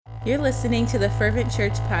You're listening to the Fervent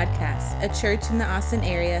Church Podcast, a church in the Austin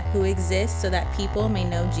area who exists so that people may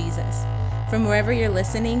know Jesus. From wherever you're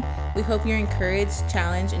listening, we hope you're encouraged,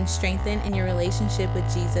 challenged, and strengthened in your relationship with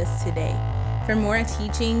Jesus today. For more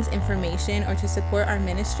teachings, information, or to support our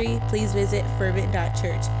ministry, please visit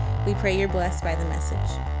fervent.church. We pray you're blessed by the message.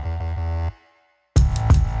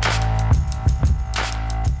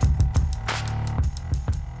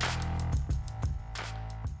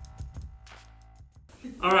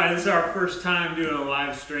 All right, this is our first time doing a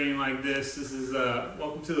live stream like this. This is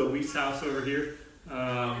welcome to the Weiss house over here.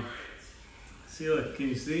 See, look, can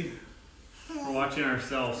you see? We're watching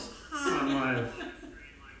ourselves on live.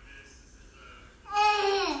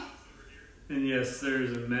 And yes,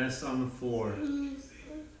 there's a mess on the floor. And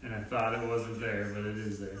I thought it wasn't there, but it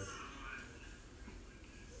is there.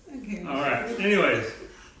 Okay. All right. Anyways,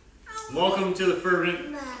 welcome to the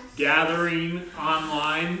Fervent Gathering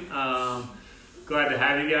online. Glad to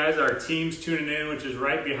have you guys. Our team's tuning in, which is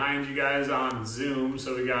right behind you guys on Zoom.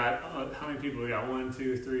 So we got, how many people we got? 1,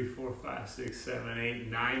 2, 3, 4, 5, 6, 7,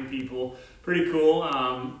 8, 9 people. Pretty cool.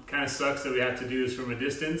 Kind of sucks that we have to do this from a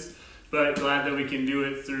distance, but glad that we can do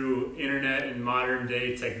it through internet and modern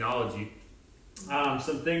day technology.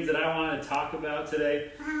 Some things that I want to talk about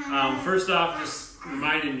today. First off, just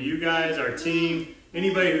reminding you guys, our team,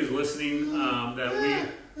 anybody who's listening, that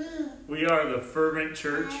we are the Fervent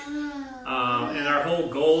Church, and our whole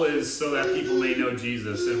goal is so that people may know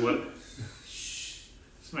Jesus. And this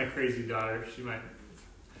is my crazy daughter. She might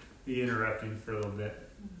be interrupting for a little bit.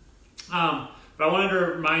 But I wanted to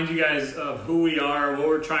remind you guys of who we are, what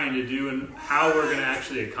we're trying to do, and how we're going to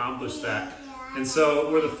actually accomplish that. And so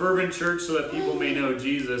we're the Fervent Church so that people may know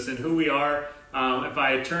Jesus. And who we are, if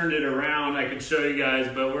I turned it around, I could show you guys,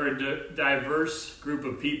 but we're a diverse group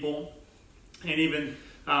of people. And even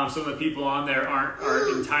some of the people on there aren't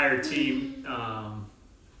our entire team.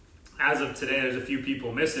 As of today, there's a few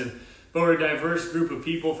people missing. But we're a diverse group of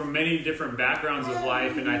people from many different backgrounds of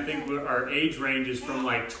life. And I think our age range is from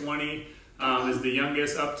like 20 is the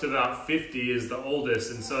youngest up to about 50 is the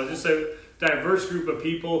oldest. And so it's just a diverse group of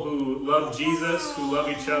people who love Jesus, who love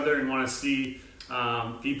each other, and want to see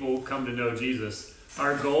people come to know Jesus.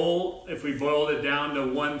 Our goal, if we boiled it down to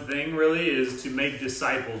one thing really, is to make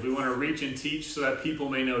disciples. We want to reach and teach so that people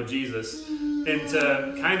may know Jesus. And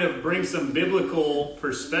to kind of bring some biblical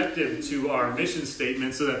perspective to our mission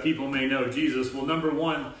statement so that people may know Jesus. Well, number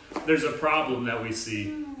one, there's a problem that we see.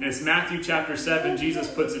 And it's Matthew chapter 7. Jesus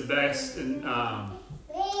puts it best in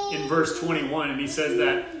verse 21. And he says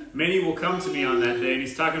that many will come to me on that day. And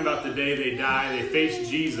he's talking about the day they die. They face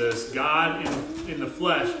Jesus, God in the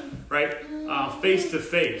flesh, right? Face to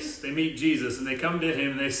face. They meet Jesus and they come to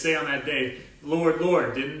him and they say on that day, Lord,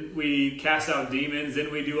 Lord, didn't we cast out demons?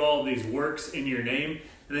 Didn't we do all these works in your name?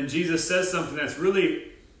 And then Jesus says something that's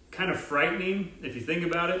really kind of frightening if you think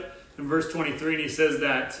about it. In verse 23, and he says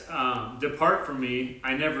that, depart from me,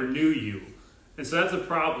 I never knew you. And so that's a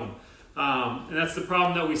problem. And that's the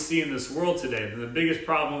problem that we see in this world today. And the biggest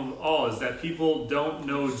problem of all is that people don't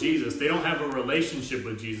know Jesus. They don't have a relationship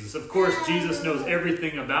with Jesus. Of course, Jesus knows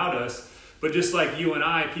everything about us. But just like you and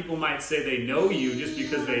I, people might say they know you just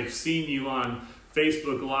because they've seen you on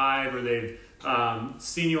Facebook Live or they've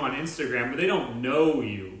seen you on Instagram, but they don't know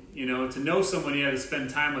you. You know, to know someone, you have to spend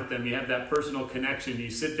time with them. You have that personal connection. You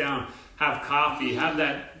sit down, have coffee, have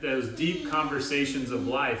those deep conversations of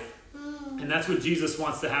life. And that's what Jesus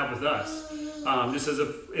wants to have with us. Just as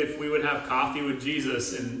if we would have coffee with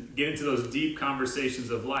Jesus and get into those deep conversations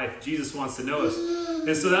of life, Jesus wants to know us.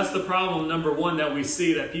 And so that's the problem, number one, that we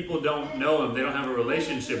see, that people don't know him. They don't have a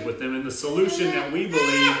relationship with him. And the solution that we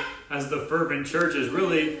believe as the Fervent Church is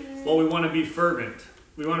really, well, we want to be fervent.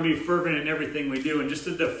 We want to be fervent in everything we do. And just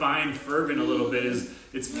to define fervent a little bit is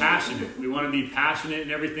it's passionate. We want to be passionate in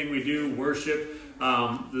everything we do, worship,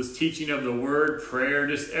 this teaching of the word, prayer,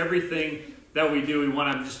 just everything that we do. We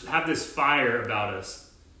want to just have this fire about us.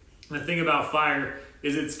 And the thing about fire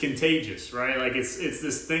is it's contagious, right? Like it's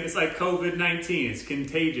this thing, it's like COVID-19. It's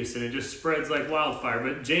contagious and it just spreads like wildfire.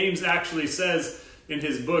 But James actually says in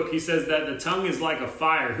his book, he says that the tongue is like a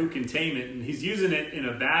fire, who can tame it? And he's using it in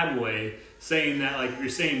a bad way, saying that like if you're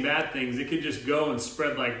saying bad things, it could just go and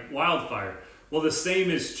spread like wildfire. Well, the same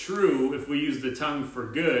is true if we use the tongue for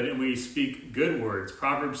good and we speak good words.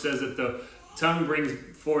 Proverbs says that the tongue brings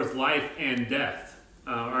forth life and death,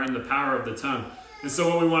 are in the power of the tongue. And so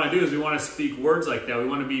what we want to do is we want to speak words like that. We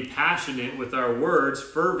want to be passionate with our words,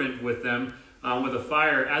 fervent with them, with a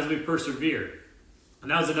fire as we persevere.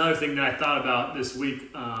 And that was another thing that I thought about this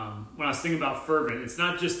week when I was thinking about fervent. It's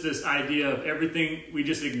not just this idea of everything we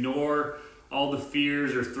just ignore all the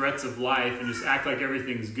fears or threats of life and just act like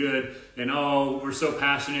everything's good and, oh, we're so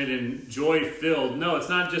passionate and joy-filled. No, it's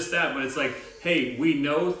not just that, but it's like, hey, we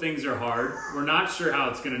know things are hard. We're not sure how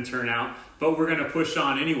it's going to turn out, but we're going to push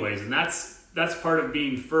on anyways. And that's part of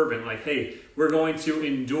being fervent. Like, hey, we're going to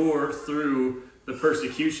endure through the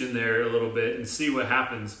persecution there a little bit and see what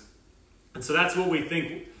happens. And so that's what we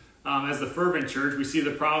think as the fervent church. We see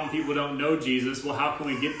the problem, people don't know Jesus. Well, how can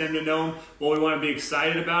we get them to know him? Well, we want to be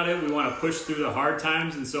excited about it. We want to push through the hard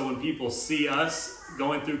times. And so when people see us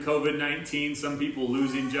going through COVID-19, some people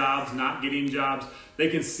losing jobs, not getting jobs, they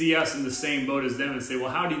can see us in the same boat as them and say, well,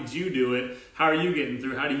 how did you do it? How are you getting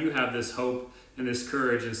through? How do you have this hope and this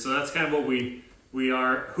courage? And so that's kind of what we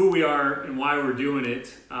are, who we are and why we're doing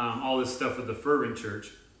it, all this stuff with the fervent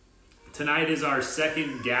church. Tonight is our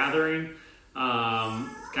second gathering,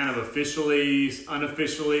 kind of officially,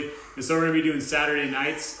 unofficially. And so we're going to be doing Saturday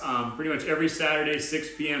nights, pretty much every Saturday,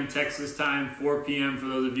 6 p.m. Texas time, 4 p.m. for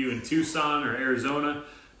those of you in Tucson or Arizona.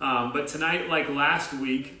 But tonight, like last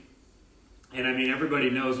week, and I mean, everybody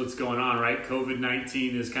knows what's going on, right?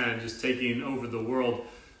 COVID-19 is kind of just taking over the world.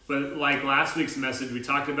 But like last week's message, we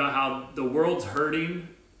talked about how the world's hurting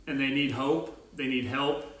and they need hope, they need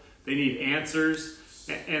help, they need answers,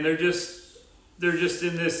 and they're just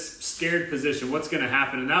in this scared position. What's going to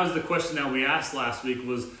happen? And that was the question that we asked last week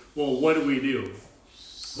was, well, what do we do?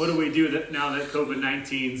 What do we do now that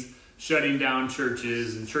COVID-19's shutting down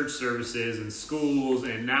churches and church services and schools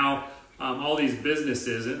and now all these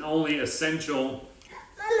businesses, and only essential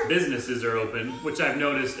businesses are open, which I've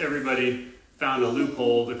noticed everybody found a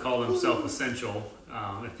loophole to call themselves essential.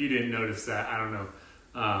 If you didn't notice that, I don't know.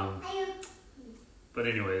 But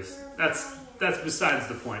anyways, that's besides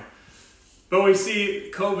the point. But we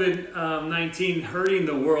see COVID-19 hurting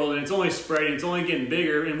the world, and it's only spreading, it's only getting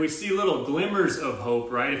bigger, and we see little glimmers of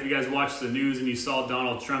hope, right? If you guys watched the news and you saw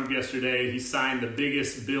Donald Trump yesterday, he signed the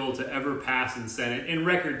biggest bill to ever pass in Senate in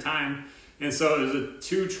record time. And so it was a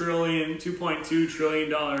 $2.2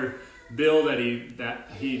 trillion bill that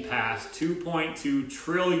he passed. $2.2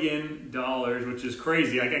 trillion, which is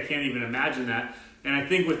crazy. Like, I can't even imagine that. And I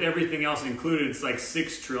think with everything else included, it's like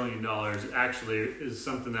 $6 trillion actually is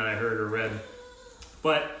something that I heard or read.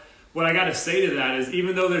 But what I got to say to that is,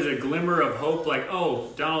 even though there's a glimmer of hope, like,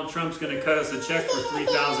 oh, Donald Trump's going to cut us a check for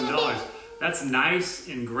 $3,000. That's nice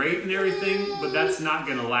and great and everything, but that's not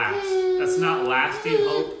going to last. That's not lasting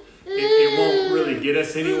hope. It won't really get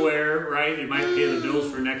us anywhere, right? It might pay the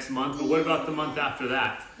bills for next month, but what about the month after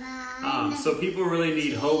that? So people really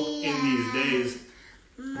need hope in these days.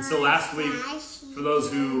 And so last week, for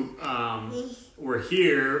those who were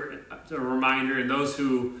here, a reminder, and those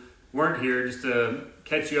who weren't here, just to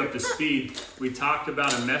catch you up to speed, we talked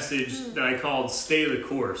about a message that I called Stay the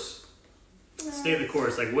Course. Stay the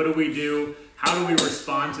course. Like, what do we do? How do we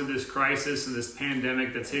respond to this crisis and this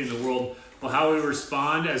pandemic that's hitting the world? Well, how we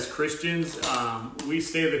respond as Christians, we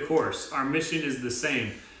stay the course. Our mission is the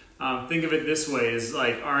same. Think of it this way, is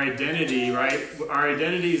like our identity, right? Our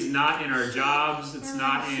identity is not in our jobs. It's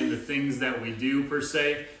not in the things that we do per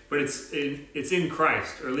se, but it's in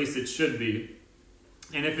Christ, or at least it should be.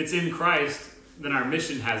 And if it's in Christ, then our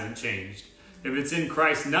mission hasn't changed. If it's in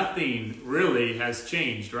Christ, nothing really has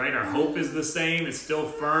changed, right? Our hope is the same. It's still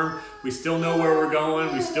firm. We still know where we're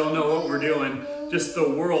going. We still know what we're doing. Just the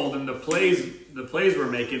world and the plays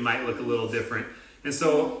we're making might look a little different. And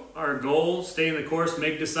so our goal, stay in the course,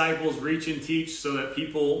 make disciples, reach and teach so that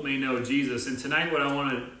people may know Jesus. And tonight what I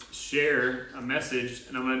want to share a message,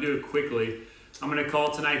 and I'm going to do it quickly. I'm going to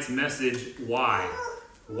call tonight's message, Why?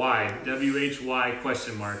 Why? W-H-Y ? And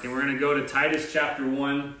we're going to go to Titus chapter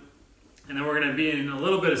 1, and then we're going to be in a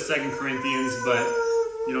little bit of 2 Corinthians, but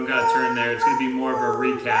you don't got to turn there. It's going to be more of a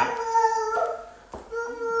recap.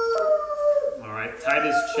 All right,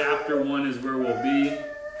 Titus chapter 1 is where we'll be.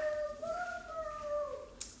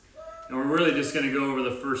 And we're really just going to go over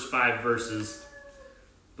the first 5 verses.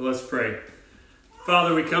 But let's pray.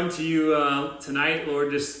 Father, we come to you tonight,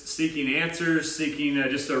 Lord, just seeking answers, seeking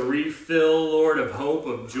just a refill, Lord, of hope,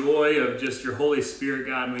 of joy, of just your Holy Spirit,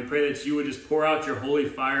 God. And we pray that you would just pour out your holy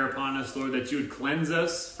fire upon us, Lord, that you would cleanse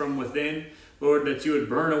us from within, Lord, that you would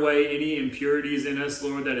burn away any impurities in us,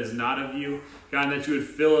 Lord, that is not of you. God, that you would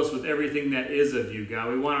fill us with everything that is of you, God.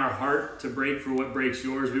 We want our heart to break for what breaks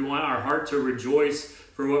yours. We want our heart to rejoice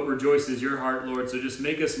for what rejoices your heart, Lord. So just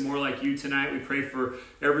make us more like you tonight. We pray for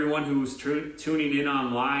everyone who's tuning in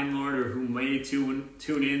online, Lord, or who may tune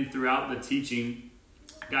in throughout the teaching.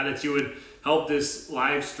 God, that you would help this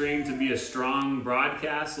live stream to be a strong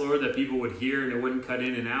broadcast, Lord, that people would hear and it wouldn't cut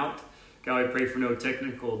in and out. God, we pray for no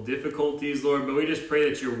technical difficulties, Lord, but we just pray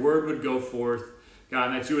that your word would go forth,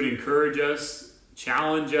 God, and that you would encourage us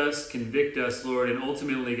challenge us, convict us, Lord, and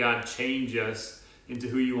ultimately, God, change us into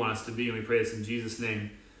who you want us to be. And we pray this in Jesus'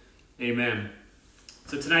 name. Amen.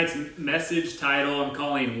 So tonight's message title I'm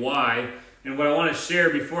calling Why. And what I want to share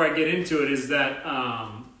before I get into it is that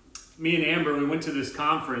me and Amber, we went to this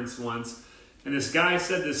conference once, and this guy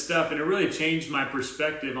said this stuff, and it really changed my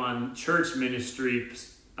perspective on church ministry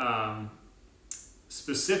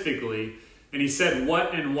specifically. And he said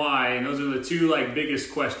what and why, and those are the two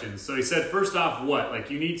biggest questions. So he said, first off,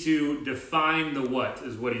 what? You need to define the what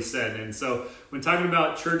is what he said. And so when talking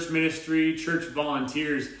about church ministry, church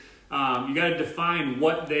volunteers, you got to define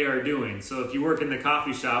what they are doing. So if you work in the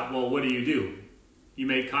coffee shop, well, what do? You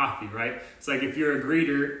make coffee, right? It's like if you're a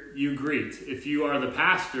greeter, you greet. If you are the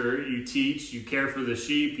pastor, you teach, you care for the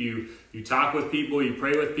sheep, you talk with people, you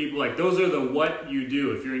pray with people. Those are the what you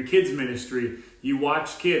do. If you're in kids ministry, you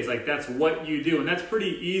watch kids. That's what you do. And that's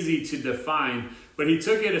pretty easy to define. But he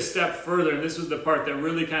took it a step further, and this was the part that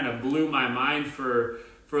really kind of blew my mind for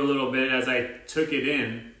a little bit as I took it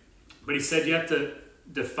in. But he said you have to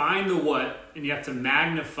define the what, and you have to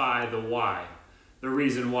magnify the why, the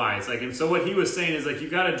reason why. It's and so what he was saying is you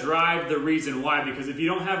got to drive the reason why, because if you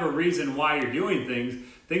don't have a reason why you're doing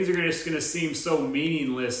things are just going to seem so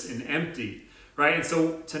meaningless and empty, right? And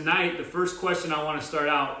so tonight, the first question I want to start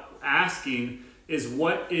out asking is,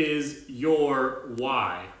 what is your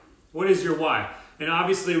why? What is your why? And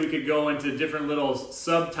obviously we could go into different little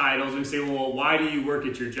subtitles and say, well, why do you work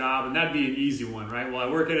at your job? And that'd be an easy one, right? Well, I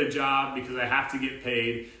work at a job because I have to get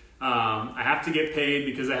paid. I have to get paid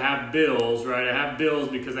because I have bills, right? I have bills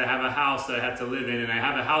because I have a house that I have to live in, and I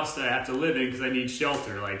have a house that I have to live in because I need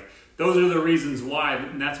shelter. Those are the reasons why,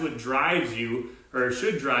 and that's what drives you, or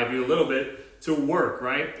should drive you a little bit, to work,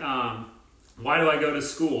 right? Why do I go to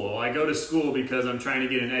school? Well, I go to school because I'm trying to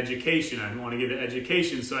get an education. I want to get an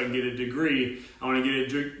education so I can get a degree. I want to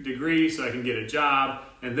get a degree so I can get a job.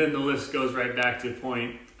 And then the list goes right back to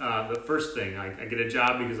the first thing. I get a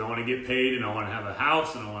job because I want to get paid, and I want to have a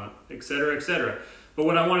house, and I want to, et cetera, et cetera. But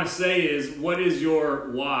what I want to say is, what is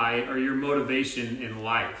your why or your motivation in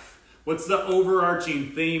life? What's the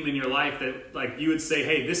overarching theme in your life that you would say,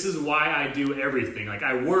 hey, this is why I do everything.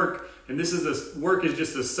 I work, and work is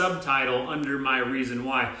just a subtitle under my reason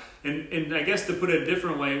why. And I guess to put it a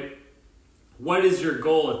different way, what is your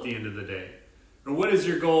goal at the end of the day? Or what is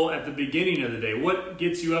your goal at the beginning of the day? What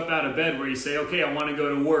gets you up out of bed where you say, okay, I want to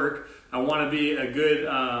go to work. I want to be a good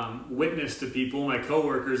witness to people, my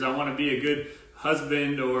coworkers. I want to be a good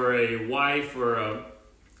husband or a wife or a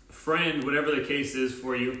friend, whatever the case is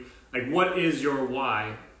for you. What is your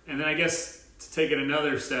why? And then I guess to take it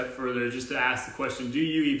another step further, just to ask the question, do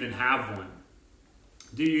you even have one?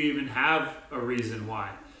 Do you even have a reason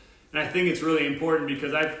why? And I think it's really important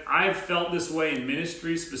because I've felt this way in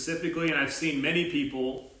ministry specifically, and I've seen many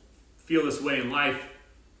people feel this way in life,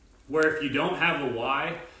 where if you don't have a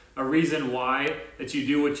why, a reason why that you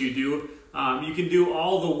do what you do, you can do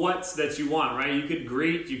all the what's that you want, right? You could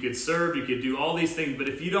greet, you could serve, you could do all these things, but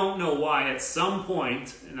if you don't know why, at some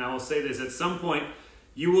point, and I will say this, at some point,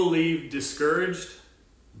 you will leave discouraged,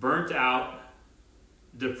 burnt out,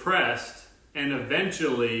 depressed, and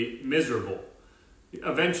eventually miserable.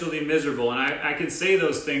 And I can say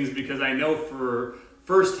those things because I know for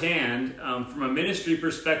firsthand, from a ministry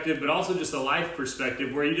perspective, but also just a life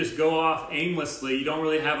perspective, where you just go off aimlessly. You don't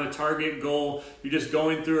really have a target goal. You're just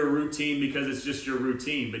going through a routine because it's just your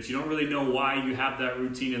routine, but you don't really know why you have that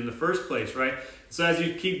routine in the first place, right? So as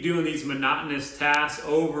you keep doing these monotonous tasks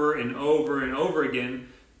over and over and over again,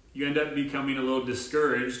 you end up becoming a little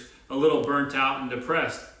discouraged, a little burnt out and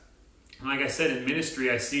depressed. And like I said, in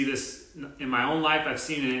ministry, I see this in my own life. I've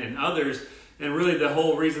seen it in others. And really the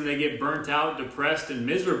whole reason they get burnt out, depressed, and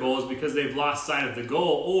miserable is because they've lost sight of the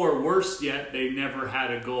goal, or worse yet, they never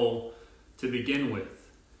had a goal to begin with.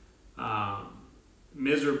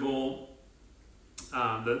 Miserable.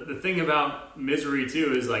 The thing about misery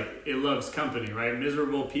too is it loves company, right?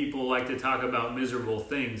 Miserable people like to talk about miserable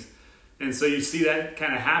things. And so you see that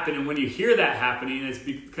kind of happen. And when you hear that happening, it's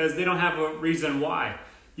because they don't have a reason why.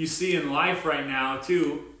 You see in life right now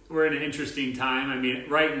too, we're in an interesting time. I mean,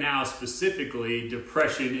 right now specifically,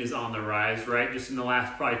 depression is on the rise, right? Just in the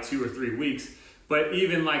last probably 2 or 3 weeks. But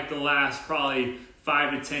even the last probably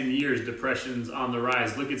 5 to 10 years, depression's on the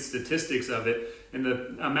rise. Look at statistics of it. And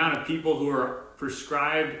the amount of people who are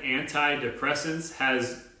prescribed antidepressants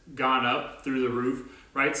has gone up through the roof,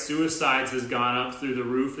 right? Suicides has gone up through the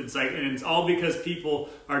roof. And it's all because people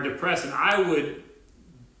are depressed. And I would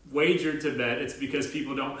wager to bet it's because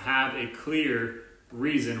people don't have a clear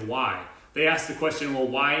reason why. They ask the question, well,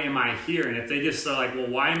 why am I here? And if they just say well,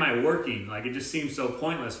 why am I working? It just seems so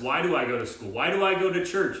pointless. Why do I go to school? Why do I go to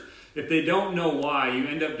church? if they don't know why, you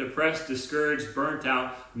end up depressed, discouraged, burnt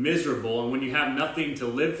out, miserable. And when you have nothing to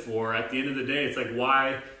live for, at the end of the day, it's like,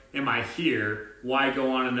 why am I here? Why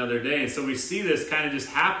go on another day? And so we see this kind of just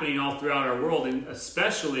happening all throughout our world, and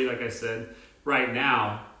especially, like I said, right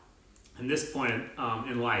now, in this point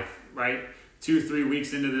in life, right? 2-3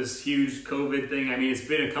 weeks into this huge COVID thing. I mean, it's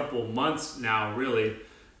been a couple months now, really.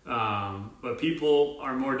 But people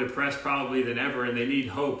are more depressed probably than ever, and they need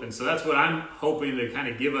hope. And so that's what I'm hoping to kind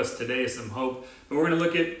of give us today, some hope. But we're going to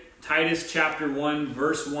look at Titus chapter 1,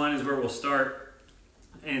 verse 1 is where we'll start.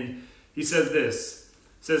 And he says this.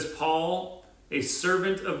 It says, Paul, a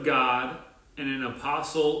servant of God and an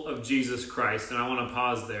apostle of Jesus Christ. And I want to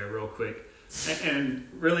pause there real quick. And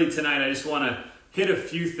really tonight I just want to hit a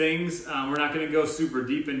few things. We're not going to go super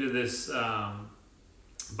deep into this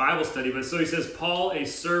Bible study, but so he says, Paul, a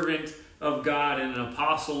servant of God and an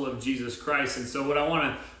apostle of Jesus Christ. And so what I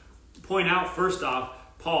want to point out first off,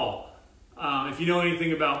 Paul. If you know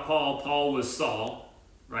anything about Paul, Paul was Saul,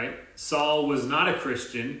 right? Saul was not a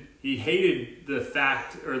Christian. He hated the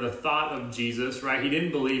fact or the thought of Jesus, right? He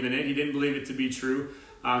didn't believe in it. He didn't believe it to be true.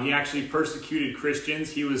 He actually persecuted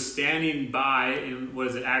Christians. He was standing by in,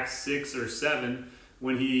 was it Acts 6 or 7,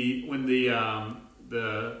 when the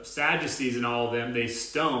Sadducees and all of them, they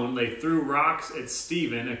threw rocks at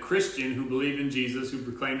Stephen, a Christian who believed in Jesus, who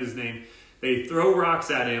proclaimed his name. They throw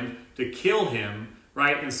rocks at him to kill him,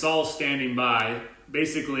 right? And Saul's standing by.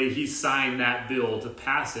 Basically, he signed that bill to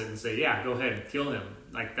pass it and say, yeah, go ahead and kill him.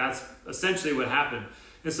 Like, that's essentially what happened.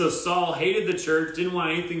 And so Saul hated the church, didn't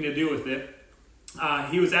want anything to do with it.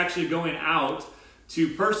 He was actually going out to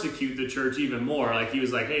persecute the church even more. Like, he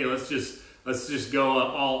was like, hey, let's just go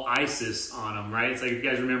all ISIS on them, right? It's like, if you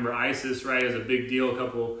guys remember ISIS, right? It was a big deal a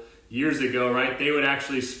couple years ago, right? They would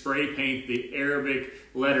actually spray paint the Arabic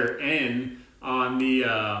letter N on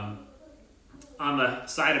the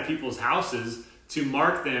side of people's houses to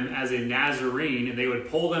mark them as a Nazarene, and they would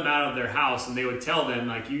pull them out of their house, and they would tell them,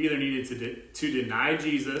 like, you either needed to deny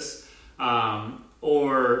Jesus,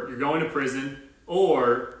 or you're going to prison,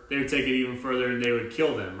 or they would take it even further and they would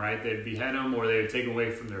kill them, right? They'd behead them, or they would take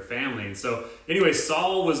away from their family. And so, anyway,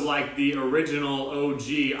 Saul was like the original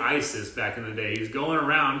OG ISIS back in the day. He was going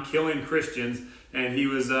around killing Christians, and he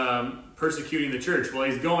was persecuting the church. Well,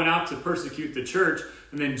 he's going out to persecute the church,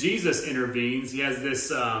 and then Jesus intervenes. He has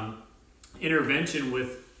this intervention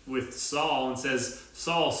with Saul and says,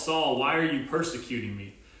 Saul, Saul, why are you persecuting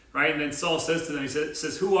me? Right? And then Saul says to them, he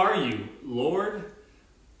says, who are you, Lord?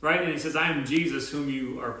 Right? And he says, I am Jesus whom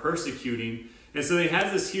you are persecuting. And so he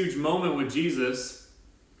has this huge moment with Jesus.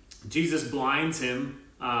 Jesus blinds him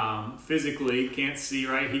physically, can't see,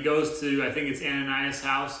 right? He goes to, I think it's Ananias'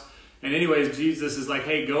 house. And anyways, Jesus is like,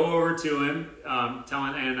 hey, go over to him,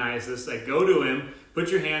 telling Ananias this, like, go to him, put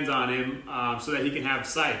your hands on him so that he can have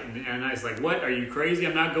sight. And Ananias is like, what? Are you crazy?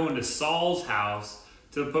 I'm not going to Saul's house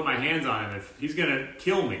to put my hands on him. If he's going to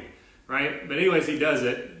kill me, right? But anyways, he does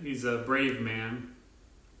it. He's a brave man.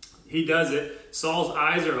 He does it. Saul's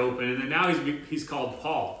eyes are open, and then now he's called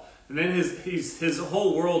Paul. And then his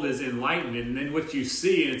whole world is enlightened. And then what you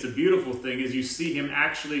see, and it's a beautiful thing, is you see him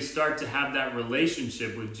actually start to have that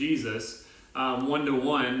relationship with Jesus,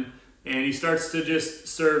 one-to-one, and he starts to just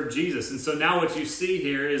serve Jesus. And so now what you see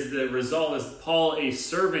here is the result is Paul, a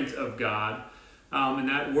servant of God, and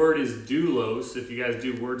that word is doulos, if you guys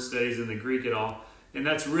do word studies in the Greek at all. And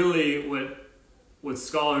that's really what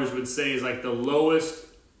scholars would say is like the lowest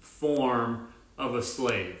form of a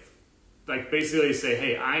slave. Like, basically say,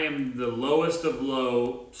 hey, I am the lowest of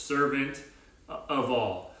low, servant of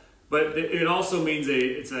all. But it also means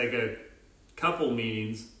it's like a couple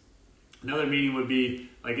meanings. Another meaning would be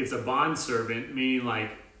like it's a bond servant, meaning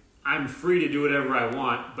like I'm free to do whatever I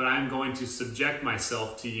want, but I'm going to subject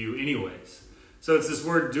myself to you anyways. So it's this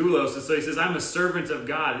word doulos. And so he says, I'm a servant of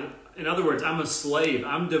God. In other words, I'm a slave.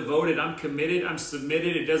 I'm devoted. I'm committed. I'm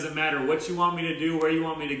submitted. It doesn't matter what you want me to do, where you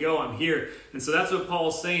want me to go. I'm here. And so that's what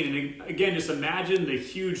Paul's saying. And again, just imagine the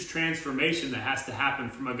huge transformation that has to happen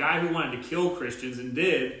from a guy who wanted to kill Christians and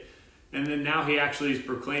did, and then now he actually is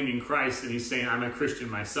proclaiming Christ and he's saying, I'm a Christian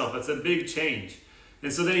myself. That's a big change.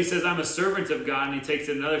 And so then he says, I'm a servant of God, and he takes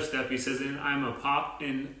it another step. He says, and I'm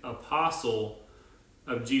an apostle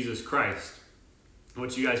of Jesus Christ.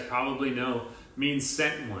 What you guys probably know means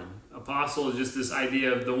sent one. Apostle is just this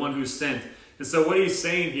idea of the one who's sent. And so what he's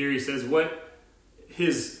saying here, he says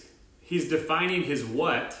he's defining his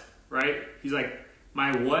what, right? He's like,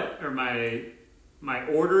 my what or my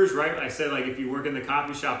orders, right? I said, like, if you work in the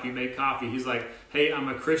coffee shop, you make coffee. He's like, hey, I'm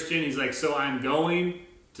a Christian. He's like, so I'm going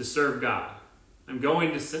to serve God. I'm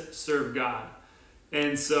going to serve God.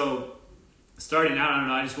 And so starting out, I don't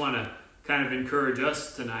know, I just want to kind of encourage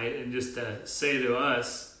us tonight and just to say to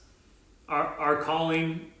us, our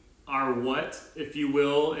calling, our what, if you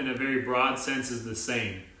will, in a very broad sense is the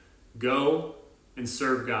same. Go and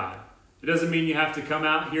serve God. It doesn't mean you have to come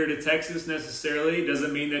out here to Texas necessarily. It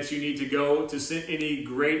doesn't mean that you need to go to any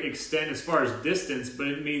great extent as far as distance, but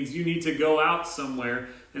it means you need to go out somewhere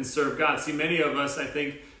and serve God. See, many of us, I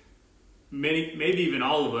think, maybe even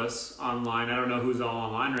all of us online, I don't know who's all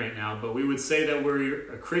online right now, but we would say that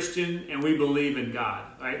we're a Christian and we believe in God,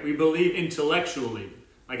 right? We believe intellectually.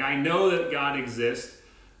 Like, I know that God exists,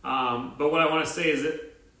 but what I want to say is that,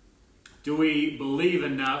 do we believe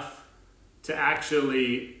enough to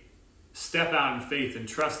actually step out in faith and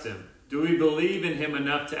trust Him? Do we believe in Him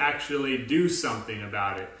enough to actually do something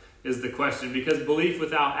about it, is the question. Because belief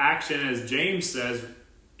without action, as James says,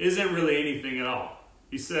 isn't really anything at all.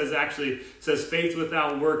 He says faith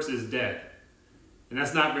without works is dead. And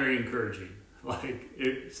that's not very encouraging. Like,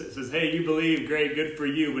 it says, hey, you believe, great, good for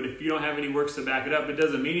you, but if you don't have any works to back it up, it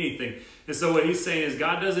doesn't mean anything. And so what he's saying is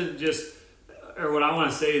God doesn't just, or what I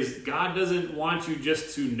want to say is God doesn't want you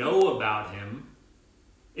just to know about Him,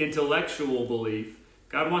 intellectual belief.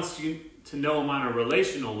 God wants you to know Him on a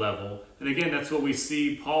relational level. And again, that's what we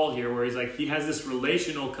see Paul here, where he's like, he has this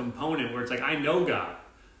relational component where it's like, I know God.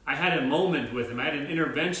 I had a moment with Him. I had an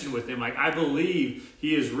intervention with Him. Like, I believe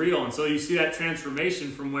He is real. And so you see that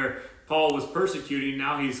transformation from where Paul was persecuting,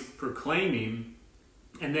 now he's proclaiming.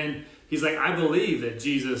 And then he's like, I believe that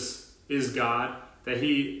Jesus is God, that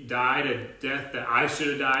He died a death that I should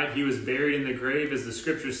have died. He was buried in the grave, as the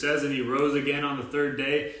scripture says, and He rose again on the third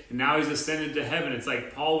day. And now He's ascended to heaven. It's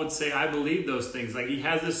like Paul would say, I believe those things. Like, he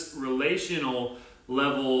has this relational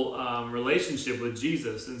level relationship with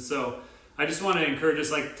Jesus. And so I just want to encourage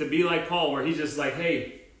us, like, to be like Paul, where he's just like,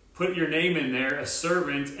 hey, put your name in there, a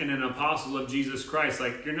servant and an apostle of Jesus Christ.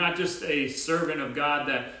 Like, you're not just a servant of God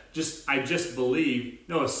that I just believe.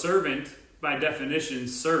 No, a servant, by definition,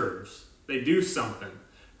 serves. They do something,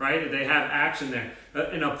 right? They have action there.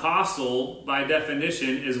 An apostle, by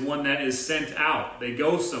definition, is one that is sent out. They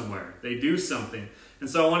go somewhere. They do something. And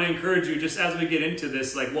so I want to encourage you, just as we get into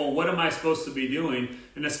this, like, well, what am I supposed to be doing?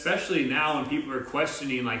 And especially now when people are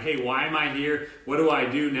questioning, like, hey, why am I here? What do I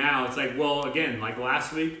do now? It's like, well, again, like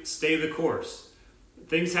last week, stay the course.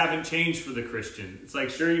 Things haven't changed for the Christian. It's like,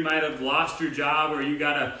 sure, you might have lost your job or you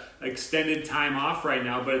got a extended time off right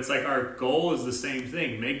now, but it's like our goal is the same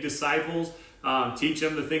thing. Make disciples, teach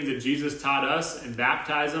them the things that Jesus taught us, and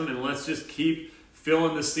baptize them, and let's just keep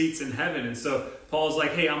filling the seats in heaven. And so Paul's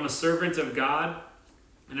like, hey, I'm a servant of God,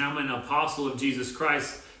 and I'm an apostle of Jesus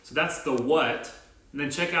Christ. So that's the what. And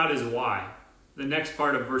then check out his why. The next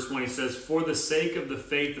part of verse 1, he says, for the sake of the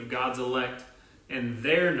faith of God's elect and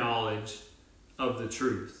their knowledge of the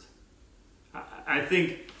truth. I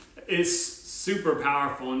think it's super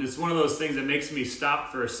powerful, and it's one of those things that makes me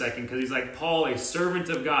stop for a second, because he's like, Paul, a servant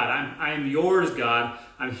of God. I am yours, God.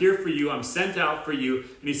 I'm here for you. I'm sent out for you.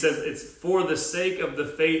 And he says it's for the sake of the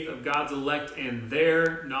faith of God's elect and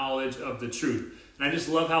their knowledge of the truth. And I just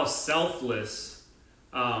love how selfless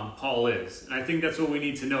Paul is. And I think that's what we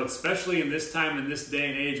need to know, especially in this time, in this day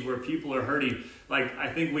and age where people are hurting. Like, I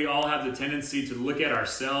think we all have the tendency to look at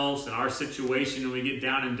ourselves and our situation and we get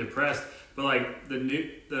down and depressed. But like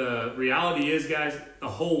the reality is, guys, the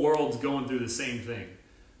whole world's going through the same thing.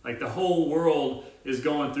 Like, the whole world is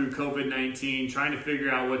going through COVID-19, trying to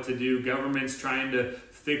figure out what to do. Government's trying to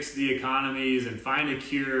fix the economies and find a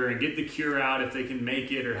cure and get the cure out if they can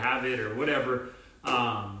make it or have it or whatever.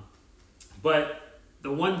 But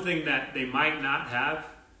the one thing that they might not have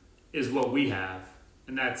is what we have,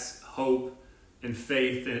 and that's hope and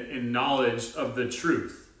faith and knowledge of the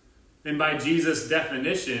truth. And by Jesus'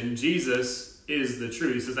 definition, Jesus is the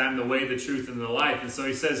truth. He says, I'm the way, the truth, and the life. And so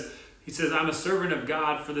he says, I'm a servant of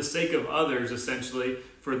God for the sake of others, essentially,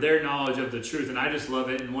 for their knowledge of the truth. And I just love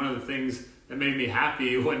it. And one of the things that made me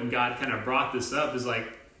happy when God kind of brought this up is like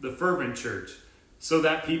the fervent church, so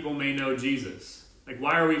that people may know Jesus. Like,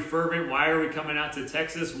 why are we fervent? Why are we coming out to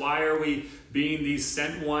Texas? Why are we being these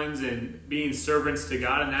sent ones and being servants to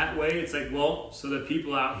God in that way? It's like, well, so that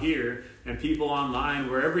people out here and people online,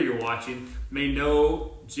 wherever you're watching, may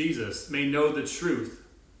know Jesus, may know the truth.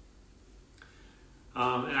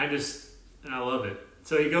 And I love it.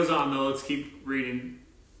 So he goes on, though. Let's keep reading.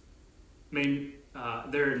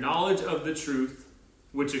 Their knowledge of the truth,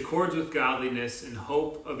 which accords with godliness and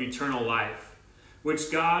hope of eternal life,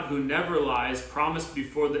 which God, who never lies, promised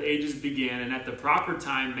before the ages began, and at the proper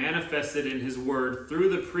time manifested in his word through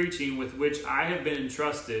the preaching with which I have been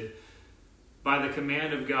entrusted by the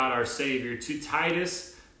command of God our Savior. To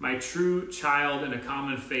Titus, my true child in a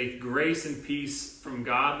common faith, grace and peace from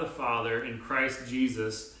God the Father and Christ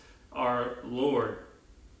Jesus our Lord.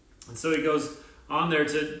 And so he goes on there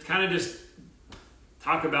to kind of just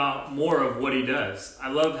talk about more of what he does. I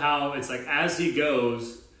love how it's like as he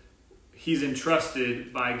goes, he's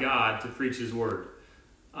entrusted by God to preach his word.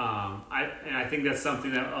 I think that's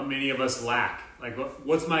something that many of us lack. Like,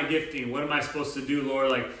 what's my gifting? What am I supposed to do, Lord?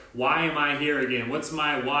 Like, why am I here again? What's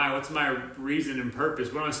my why? What's my reason and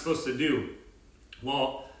purpose? What am I supposed to do?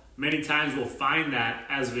 Well, many times we'll find that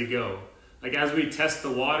as we go. Like, as we test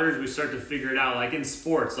the waters, we start to figure it out. Like in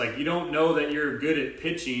sports, like you don't know that you're good at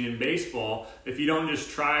pitching in baseball if you don't just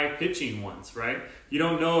try pitching once, right? You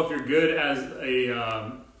don't know if you're good as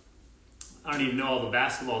I don't even know all the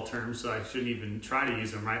basketball terms, so I shouldn't even try to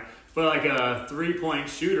use them, right? But like a 3-point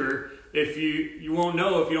shooter, if you won't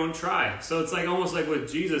know if you don't try. So it's like almost like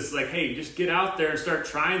with Jesus, it's like, hey, just get out there and start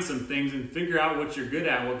trying some things and figure out what you're good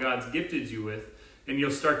at, what God's gifted you with, and you'll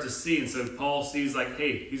start to see. And so Paul sees like,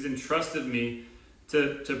 hey, he's entrusted me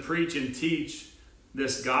to preach and teach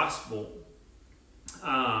this gospel.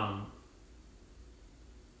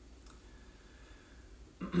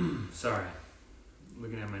 Sorry,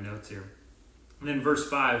 looking at my notes here. And then verse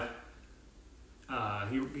 5,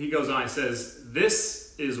 he goes on, he says,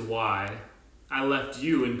 this is why I left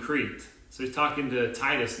you in Crete. So he's talking to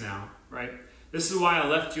Titus now, right? This is why I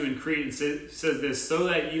left you in Crete, and says this, so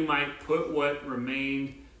that you might put what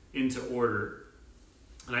remained into order.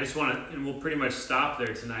 And I just want to, and we'll pretty much stop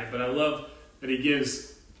there tonight, but I love that he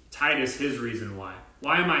gives Titus his reason why.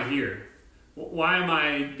 Why am I here? Why am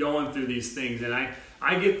I going through these things? And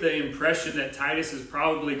I get the impression that Titus is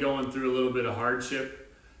probably going through a little bit of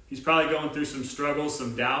hardship. He's probably going through some struggles,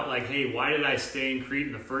 some doubt, like, hey, why did I stay in Crete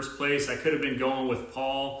in the first place? I could have been going with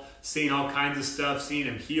Paul, seeing all kinds of stuff, seeing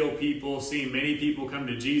him heal people, seeing many people come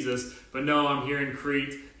to Jesus. But no, I'm here in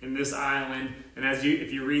Crete, in this island. And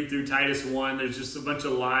if you read through Titus 1, there's just a bunch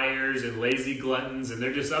of liars and lazy gluttons, and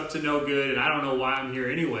they're just up to no good, and I don't know why I'm here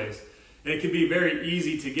anyways. And it can be very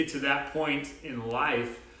easy to get to that point in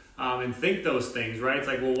life and think those things, right? It's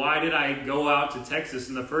like, well, why did I go out to Texas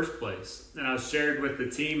in the first place? And I was shared with the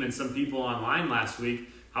team and some people online last week.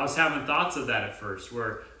 I was having thoughts of that at first,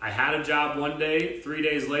 where I had a job one day, 3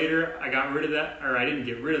 days later, I got rid of that, or I didn't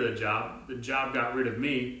get rid of the job got rid of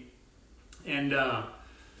me. And,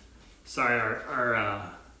 sorry,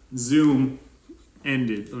 our Zoom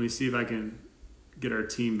ended. Let me see if I can get our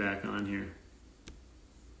team back on here.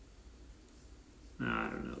 I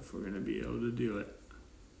don't know if we're going to be able to do it.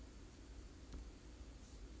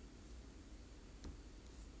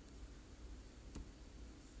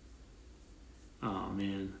 Oh,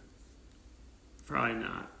 man. Probably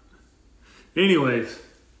not. Anyways,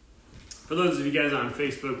 for those of you guys on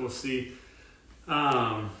Facebook, we'll see.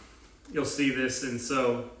 You'll see this, and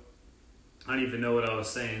so I don't even know what I was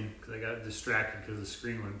saying because I got distracted because the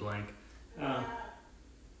screen went blank.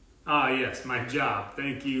 Yes, my job.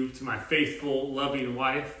 Thank you to my faithful, loving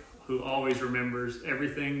wife who always remembers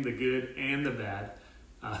everything, the good and the bad.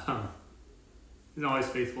 She's always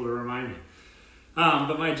faithful to remind me.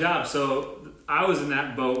 But my job, so I was in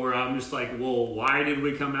that boat where I'm just like, well, why did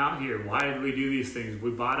we come out here? Why did we do these things?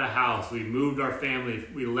 We bought a house. We moved our family.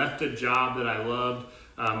 We left a job that I loved,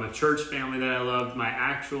 a church family that I loved, my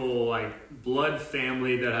actual blood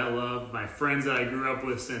family that I loved, my friends that I grew up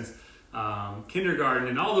with since kindergarten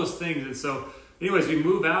and all those things. And so anyways, we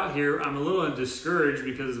move out here. I'm a little discouraged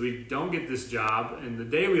because we don't get this job. And the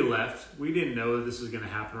day we left, we didn't know that this was going to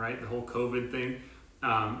happen, right? The whole COVID thing.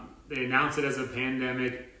 They announce it as a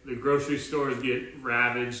pandemic. The grocery stores get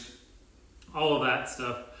ravaged. All of that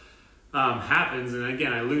stuff happens. And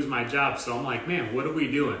again, I lose my job. So I'm like, man, what are we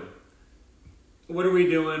doing? What are we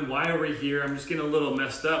doing? Why are we here? I'm just getting a little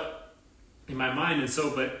messed up in my mind. And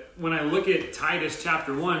so, but when I look at Titus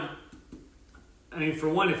chapter 1, I mean, for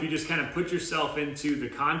one, if you just kind of put yourself into the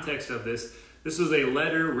context of this, this was a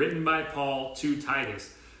letter written by Paul to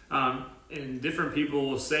Titus. And different people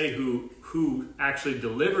will say who actually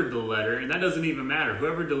delivered the letter, and that doesn't even matter.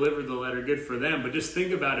 Whoever delivered the letter, good for them. But just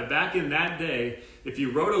think about it. Back in that day, if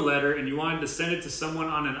you wrote a letter and you wanted to send it to someone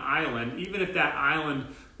on an island, even if that island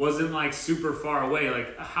wasn't super far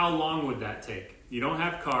away, how long would that take? You don't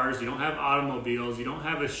have cars, you don't have automobiles, you don't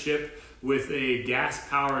have a ship with a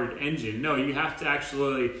gas-powered engine. No, you have to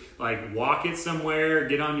actually walk it somewhere,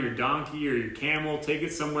 get on your donkey or your camel, take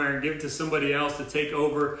it somewhere and give it to somebody else to take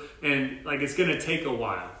over, and it's going to take a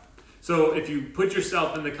while. So if you put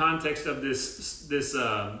yourself in the context of this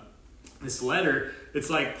letter, it's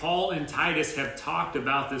like Paul and Titus have talked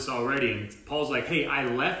about this already, and Paul's like, hey, I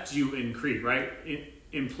left you in Crete, right?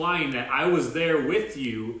 Implying that I was there with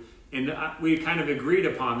you. And we kind of agreed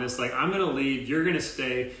upon this, I'm going to leave, you're going to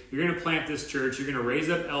stay, you're going to plant this church, you're going to raise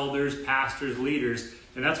up elders, pastors, leaders,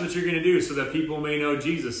 And that's what you're going to do so that people may know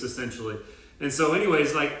Jesus, essentially. And so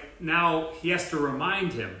anyways, like now he has to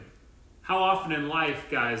remind him. How often in life,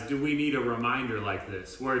 guys, do we need a reminder like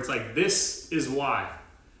this? Where it's like, this is why.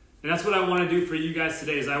 And that's what I want to do for you guys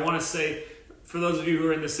today is I want to say, for those of you who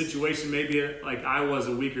are in this situation, maybe like I was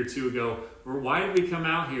a week or two ago, or why did we come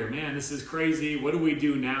out here? Man, this is crazy. What do we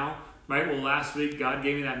do now? Right? Well, last week, God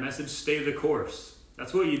gave me that message, stay the course.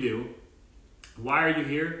 That's what you do. Why are you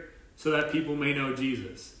here? So that people may know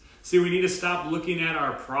Jesus. See, we need to stop looking at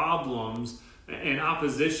our problems and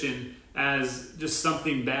opposition as just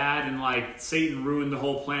something bad and like Satan ruined the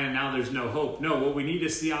whole plan, now there's no hope. No, what we need to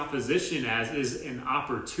see opposition as is an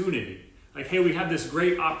opportunity. Like, hey, we have this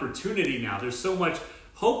great opportunity now. There's so much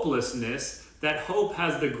hopelessness that hope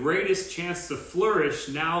has the greatest chance to flourish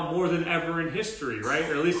now more than ever in history, right?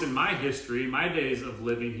 Or at least in my history, my days of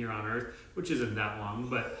living here on earth, which isn't that long,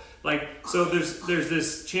 but like, so there's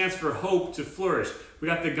this chance for hope to flourish. We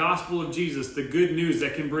got the gospel of Jesus, the good news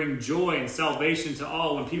that can bring joy and salvation to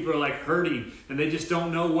all when people are like hurting and they just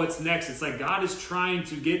don't know what's next. It's like God is trying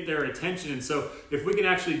to get their attention. And so if we can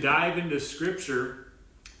actually dive into Scripture,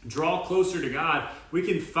 draw closer to God, we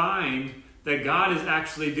can find that God is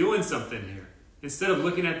actually doing something here. Instead of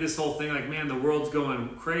looking at this whole thing like, man, the world's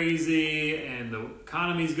going crazy and the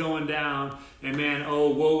economy's going down and man, oh,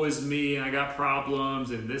 woe is me and I got problems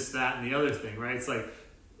and this, that, and the other thing, right? It's like,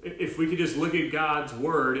 if we could just look at God's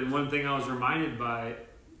word, and one thing I was reminded by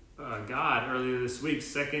God earlier this week,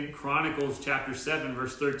 2 Chronicles chapter 7,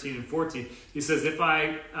 verse 13 and 14, he says, if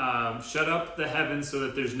I shut up the heavens so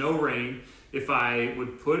that there's no rain, if I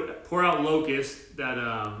would pour out locusts that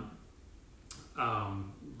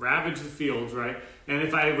ravage the fields, right? And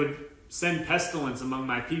if I would send pestilence among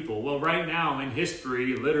my people. Well, right now in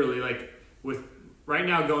history, literally, like with right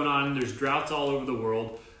now going on, there's droughts all over the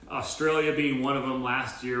world. Australia being one of them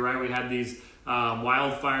last year, right? We had these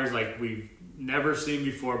wildfires like we've never seen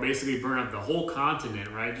before, basically burn up the whole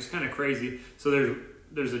continent, right? Just kind of crazy. So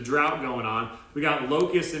there's a drought going on. We got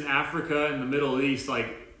locusts in Africa and the Middle East,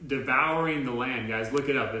 like devouring the land, guys. Look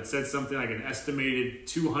it up. It said something like an estimated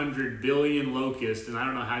 200 billion locusts, and I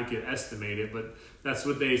don't know how you could estimate it, but that's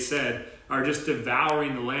what they said, are just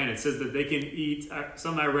devouring the land. It says that they can eat,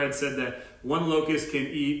 some I read said that one locust can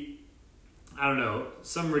eat, I don't know,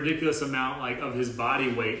 some ridiculous amount like of his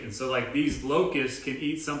body weight. And so like these locusts can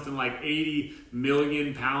eat something like 80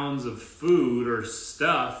 million pounds of food or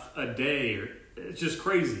stuff a day. It's just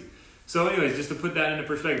crazy. So anyways, just to put that into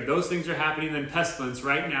perspective, those things are happening. Then pestilence.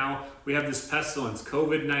 Right now, we have this pestilence,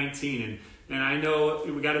 COVID-19. And I know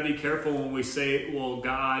we got to be careful when we say, well,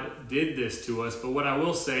 God did this to us. But what I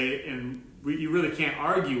will say, and you really can't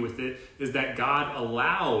argue with it, is that God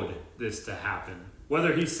allowed this to happen.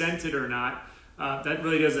 Whether he sent it or not, that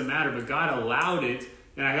really doesn't matter. But God allowed it.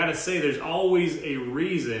 And I got to say, there's always a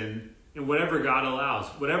reason in whatever God allows.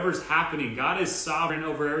 Whatever's happening, God is sovereign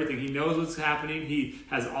over everything. He knows what's happening. He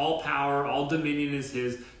has all power. All dominion is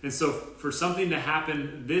his. And so for something to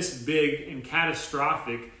happen this big and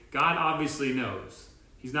catastrophic, God obviously knows.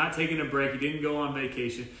 He's not taking a break. He didn't go on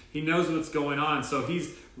vacation. He knows what's going on. So he's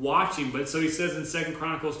watching. But so he says in 2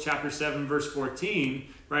 Chronicles chapter 7, verse 14,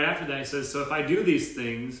 right after that, he says, so if I do these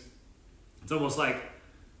things, it's almost like,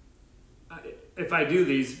 if I do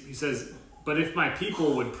these, he says, but if my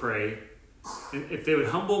people would pray, and if they would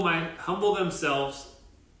humble themselves,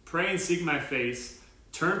 pray and seek my face,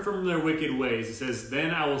 turn from their wicked ways, he says, then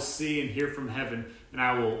I will see and hear from heaven, and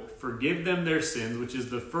I will forgive them their sins, which is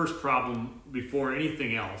the first problem before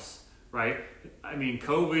anything else, right? I mean,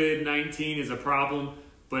 COVID-19 is a problem,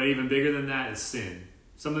 but even bigger than that is sin.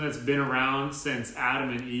 Something that's been around since Adam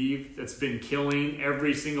and Eve, that's been killing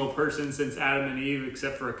every single person since Adam and Eve,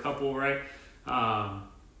 except for a couple, right?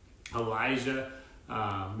 Elijah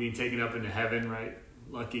being taken up into heaven, right?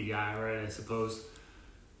 Lucky guy, right? I suppose.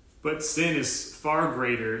 But sin is far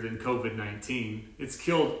greater than COVID-19. It's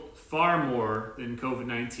killed far more than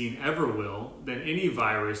COVID-19 ever will, than any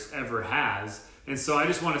virus ever has. And so I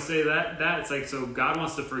just want to say that it's like, so God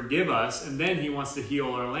wants to forgive us, and then he wants to heal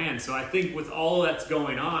our land. So I think with all that's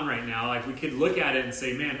going on right now, like we could look at it and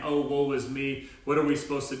say, man, oh, woe is me. What are we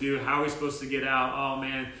supposed to do? How are we supposed to get out? Oh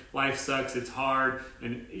man, life sucks. It's hard.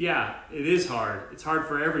 And yeah, it is hard. It's hard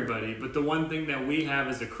for everybody. But the one thing that we have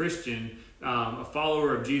as a Christian, a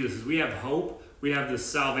follower of Jesus, is we have hope. We have the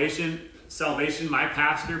salvation salvation, my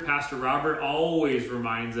pastor, Pastor Robert, always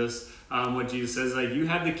reminds us what Jesus says, like, you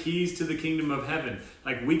have the keys to the kingdom of heaven.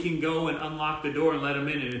 Like, we can go and unlock the door and let him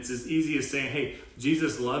in, and it's as easy as saying, hey,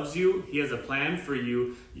 Jesus loves you. He has a plan for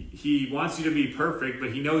you. He wants you to be perfect,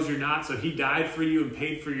 but he knows you're not, so he died for you and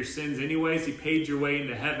paid for your sins anyways. He paid your way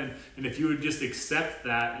into heaven, and if you would just accept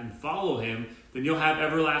that and follow him, then you'll have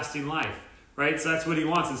everlasting life, right? So that's what he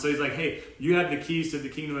wants. And so he's like, hey, you have the keys to the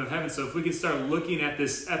kingdom of heaven. So if we can start looking at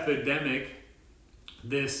this epidemic,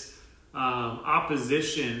 this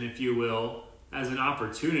opposition, if you will, as an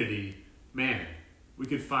opportunity, man, we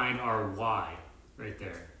could find our why right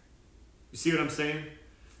there. You see what I'm saying?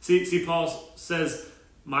 See, Paul says,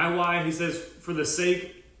 my why, he says, for the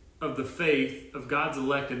sake of the faith of God's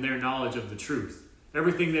elect and their knowledge of the truth.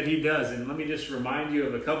 Everything that he does. And let me just remind you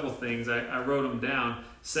of a couple things. I wrote them down.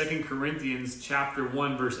 2 Corinthians chapter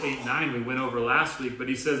 1, verse 8 and 9, we went over last week, but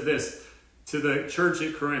he says this to the church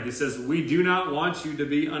at Corinth. He says, we do not want you to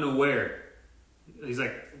be unaware. He's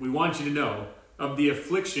like, we want you to know of the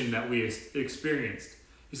affliction that we experienced.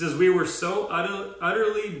 He says, we were so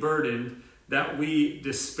utterly burdened that we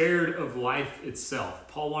despaired of life itself.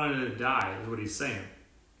 Paul wanted to die, is what he's saying.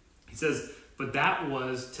 He says, but that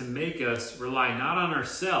was to make us rely not on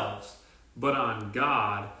ourselves, but on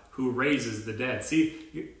God who raises the dead.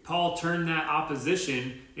 See, Paul turned that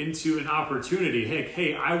opposition into an opportunity.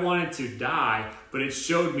 Hey, I wanted to die, but it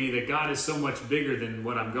showed me that God is so much bigger than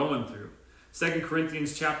what I'm going through. 2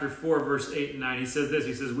 Corinthians chapter 4, verse 8 and 9, he says this.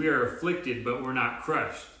 He says, we are afflicted, but we're not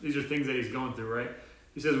crushed. These are things that he's going through, right?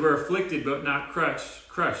 He says, we're afflicted, but not crushed.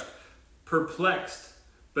 Perplexed,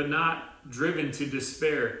 but not driven to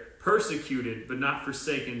despair. Persecuted, but not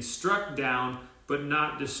forsaken. Struck down, but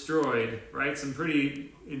not destroyed, right? Some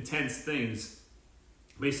pretty intense things.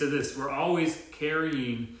 But he said this, we're always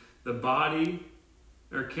carrying in the body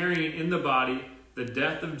the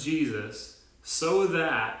death of Jesus, so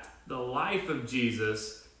that the life of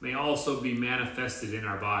Jesus may also be manifested in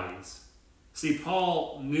our bodies. See,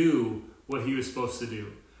 Paul knew what he was supposed to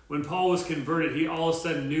do. When Paul was converted, he all of a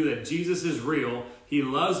sudden knew that Jesus is real. He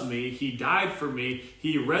loves me. He died for me.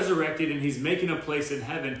 He resurrected, and he's making a place in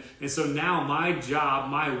heaven. And so now my job,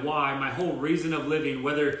 my why, my whole reason of living,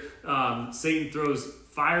 whether Satan throws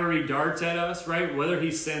fiery darts at us, right? Whether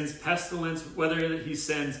he sends pestilence, whether he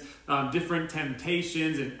sends different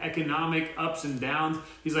temptations and economic ups and downs.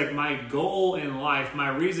 He's like, my goal in life, my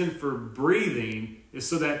reason for breathing is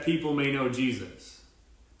so that people may know Jesus.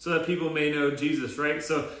 So that people may know Jesus, right?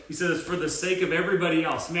 So he says, for the sake of everybody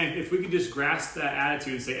else. Man, if we could just grasp that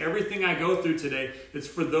attitude and say, everything I go through today, it's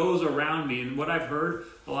for those around me. And what I've heard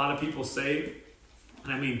a lot of people say,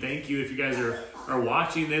 and I mean, thank you if you guys are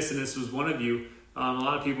watching this, and this was one of you. A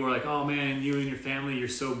lot of people are like, oh man, you and your family, you're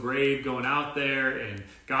so brave going out there, and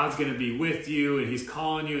God's going to be with you, and he's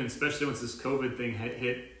calling you. And especially once this COVID thing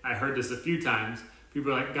hit, I heard this a few times.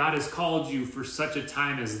 People are like, God has called you for such a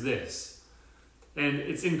time as this. And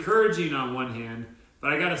it's encouraging on one hand,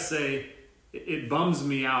 but I got to say, it bums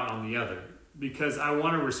me out on the other, because I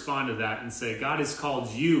want to respond to that and say, God has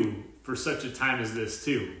called you for such a time as this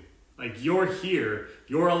too. Like, you're here,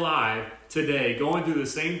 you're alive today, going through the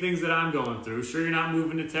same things that I'm going through. Sure, you're not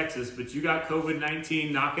moving to Texas, but you got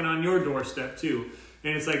COVID-19 knocking on your doorstep too.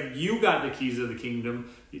 And it's like, you got the keys of the kingdom.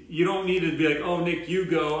 You don't need to be like, oh, Nick, you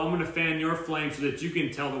go. I'm going to fan your flame so that you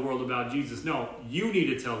can tell the world about Jesus. No, you need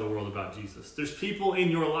to tell the world about Jesus. There's people in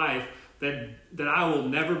your life that I will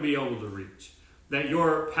never be able to reach, that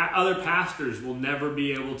your other pastors will never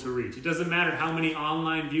be able to reach. It doesn't matter how many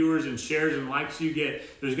online viewers and shares and likes you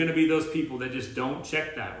get. There's going to be those people that just don't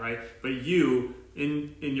check that, right? But you,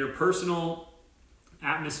 in your personal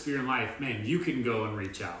atmosphere in life, man, you can go and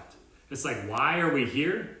reach out. It's like, why are we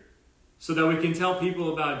here? So that we can tell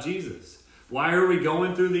people about Jesus. Why are we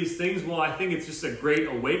going through these things? Well, I think it's just a great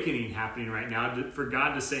awakening happening right now for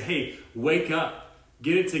God to say, hey, wake up.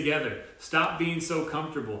 Get it together. Stop being so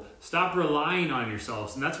comfortable. Stop relying on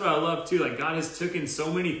yourselves. And that's what I love too. Like, God has taken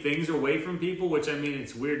so many things away from people, which, I mean,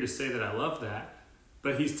 it's weird to say that I love that.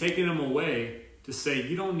 But he's taken them away to say,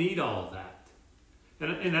 you don't need all of that.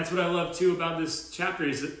 And that's what I love too about this chapter.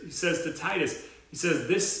 He says to Titus, he says,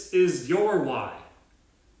 this is your why.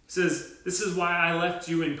 He says, this is why I left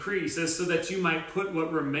you in Crete. He says, so that you might put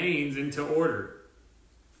what remains into order.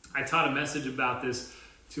 I taught a message about this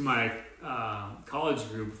to my college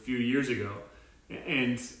group a few years ago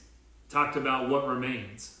and talked about what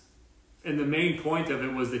remains. And the main point of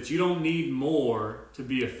it was that you don't need more to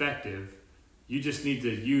be effective. You just need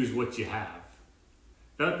to use what you have.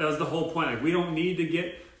 That was the whole point. Like, we don't need to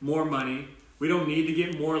get more money. We don't need to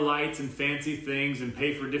get more lights and fancy things and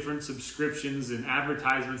pay for different subscriptions and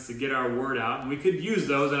advertisements to get our word out. And we could use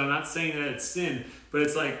those, and I'm not saying that it's sin, but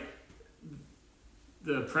it's like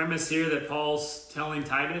the premise here that Paul's telling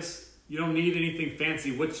Titus, you don't need anything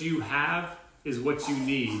fancy. What you have is what you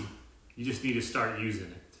need. You just need to start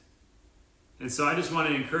using it. And so I just want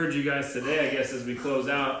to encourage you guys today, I guess, as we close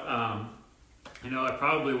out. I know I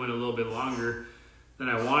probably went a little bit longer than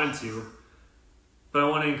I wanted to, but I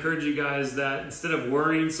want to encourage you guys that instead of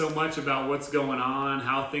worrying so much about what's going on,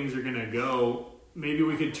 how things are going to go, maybe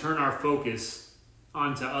we could turn our focus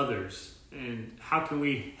onto others. And how can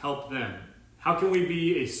we help them? How can we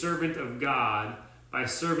be a servant of God by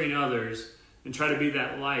serving others and try to be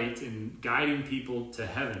that light and guiding people to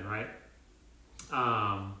heaven, right?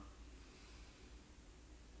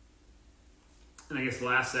 And I guess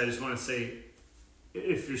lastly, I just want to say,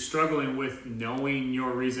 if you're struggling with knowing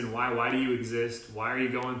your reason why do you exist? Why are you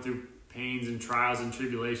going through pains and trials and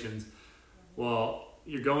tribulations? Well,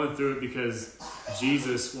 you're going through it because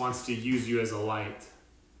Jesus wants to use you as a light.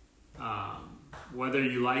 Whether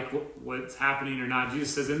you like what's happening or not,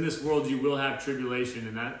 Jesus says, in this world you will have tribulation.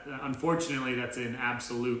 And that, unfortunately, that's an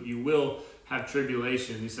absolute. You will have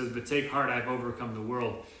tribulation. He says, but take heart, I've overcome the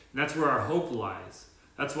world. And that's where our hope lies.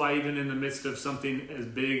 That's why even in the midst of something as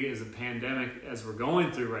big as a pandemic as we're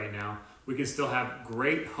going through right now, we can still have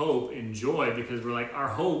great hope and joy because we're like, our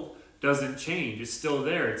hope doesn't change. It's still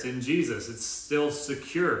there. It's in Jesus. It's still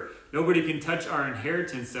secure. Nobody can touch our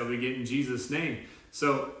inheritance that we get in Jesus' name.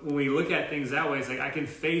 So when we look at things that way, it's like I can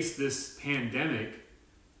face this pandemic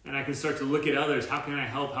and I can start to look at others. How can I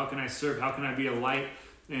help? How can I serve? How can I be a light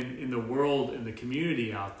in the world, in the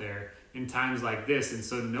community out there in times like this? And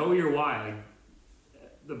so know your why. Like,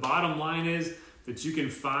 the bottom line is that you can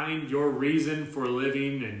find your reason for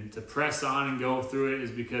living and to press on and go through it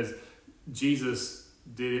is because Jesus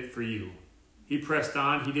did it for you. He pressed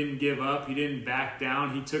on. He didn't give up. He didn't back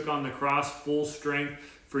down. He took on the cross full strength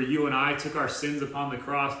for you and I, took our sins upon the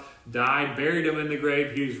cross, died, buried him in the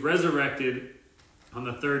grave. He was resurrected on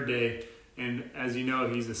the third day. And as you know,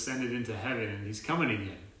 he's ascended into heaven and he's coming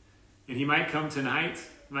again. And he might come tonight.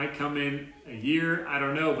 Might come in a year, I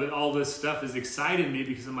don't know, but all this stuff is exciting me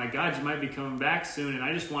because I'm like, God, you might be coming back soon, and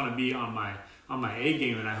I just want to be on my A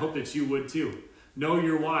game, and I hope that you would too. Know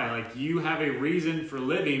your why. Like, you have a reason for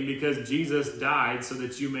living because Jesus died so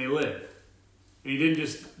that you may live. And he didn't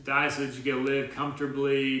just die so that you could live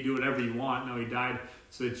comfortably, do whatever you want. No, he died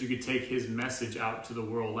so that you could take his message out to the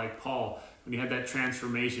world. Like Paul, when he had that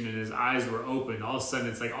transformation and his eyes were open, all of a sudden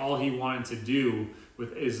it's like all he wanted to do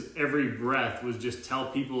with his every breath was just tell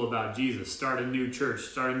people about Jesus, start a new church,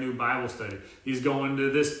 start a new Bible study. He's going to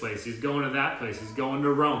this place, he's going to that place, he's going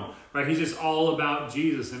to Rome, right? He's just all about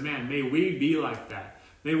Jesus. And man, may we be like that.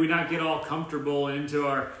 May we not get all comfortable into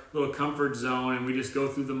our little comfort zone and we just go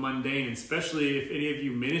through the mundane, especially if any of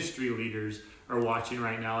you ministry leaders are watching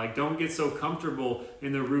right now. Like, don't get so comfortable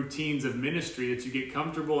in the routines of ministry that you get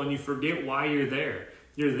comfortable and you forget why you're there.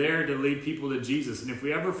 You're there to lead people to Jesus. And if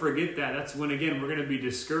we ever forget that, that's when, again, we're going to be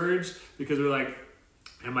discouraged because we're like,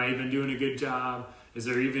 am I even doing a good job? Is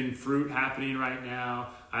there even fruit happening right now?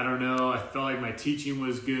 I don't know. I felt like my teaching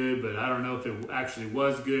was good, but I don't know if it actually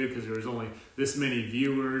was good because there was only this many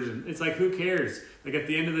viewers. And it's like, who cares? Like, at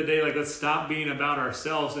the end of the day, like, let's stop being about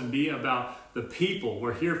ourselves and be about the people.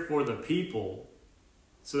 We're here for the people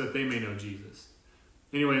so that they may know Jesus.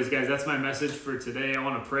 Anyways, guys, that's my message for today. I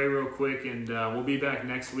want to pray real quick, and we'll be back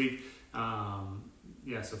next week.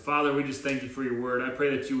 So Father, we just thank you for your word. I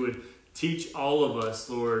pray that you would teach all of us,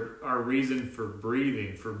 Lord, our reason for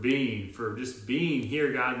breathing, for being, for just being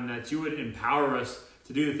here, God, and that you would empower us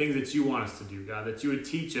to do the things that you want us to do, God, that you would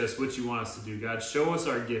teach us what you want us to do, God. Show us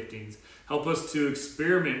our giftings. Help us to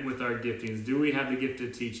experiment with our giftings. Do we have the gift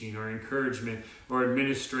of teaching or encouragement or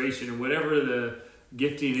administration or whatever the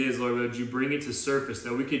gifting is, Lord, would you bring it to surface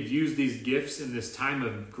that we could use these gifts in this time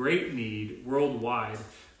of great need worldwide.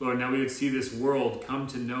 Lord, now we would see this world come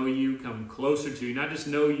to know you, come closer to you, not just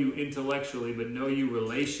know you intellectually, but know you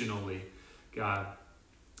relationally, God.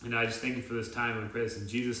 And I just thank you for this time and pray this in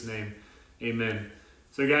Jesus' name. Amen.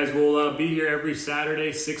 So guys, we'll be here every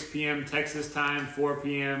Saturday, 6 p.m. Texas time, 4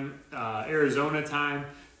 p.m. Arizona time.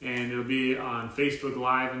 And it'll be on Facebook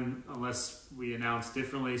Live unless we announce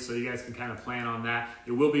differently, so you guys can kind of plan on that.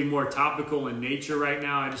 It will be more topical in nature right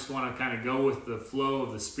now. I just want to kind of go with the flow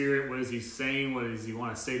of the Spirit. What is he saying? What does he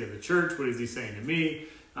want to say to the church? What is he saying to me?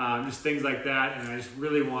 Just things like that. And I just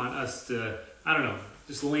really want us to,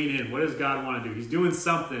 just lean in. What does God want to do? He's doing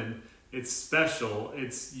something. It's special.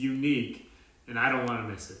 It's unique. And I don't want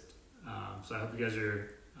to miss it. So I hope you guys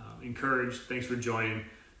are encouraged. Thanks for joining.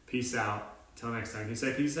 Peace out. Until next time. Can you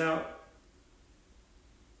say peace out?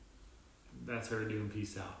 That's her doing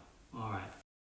peace out. All right.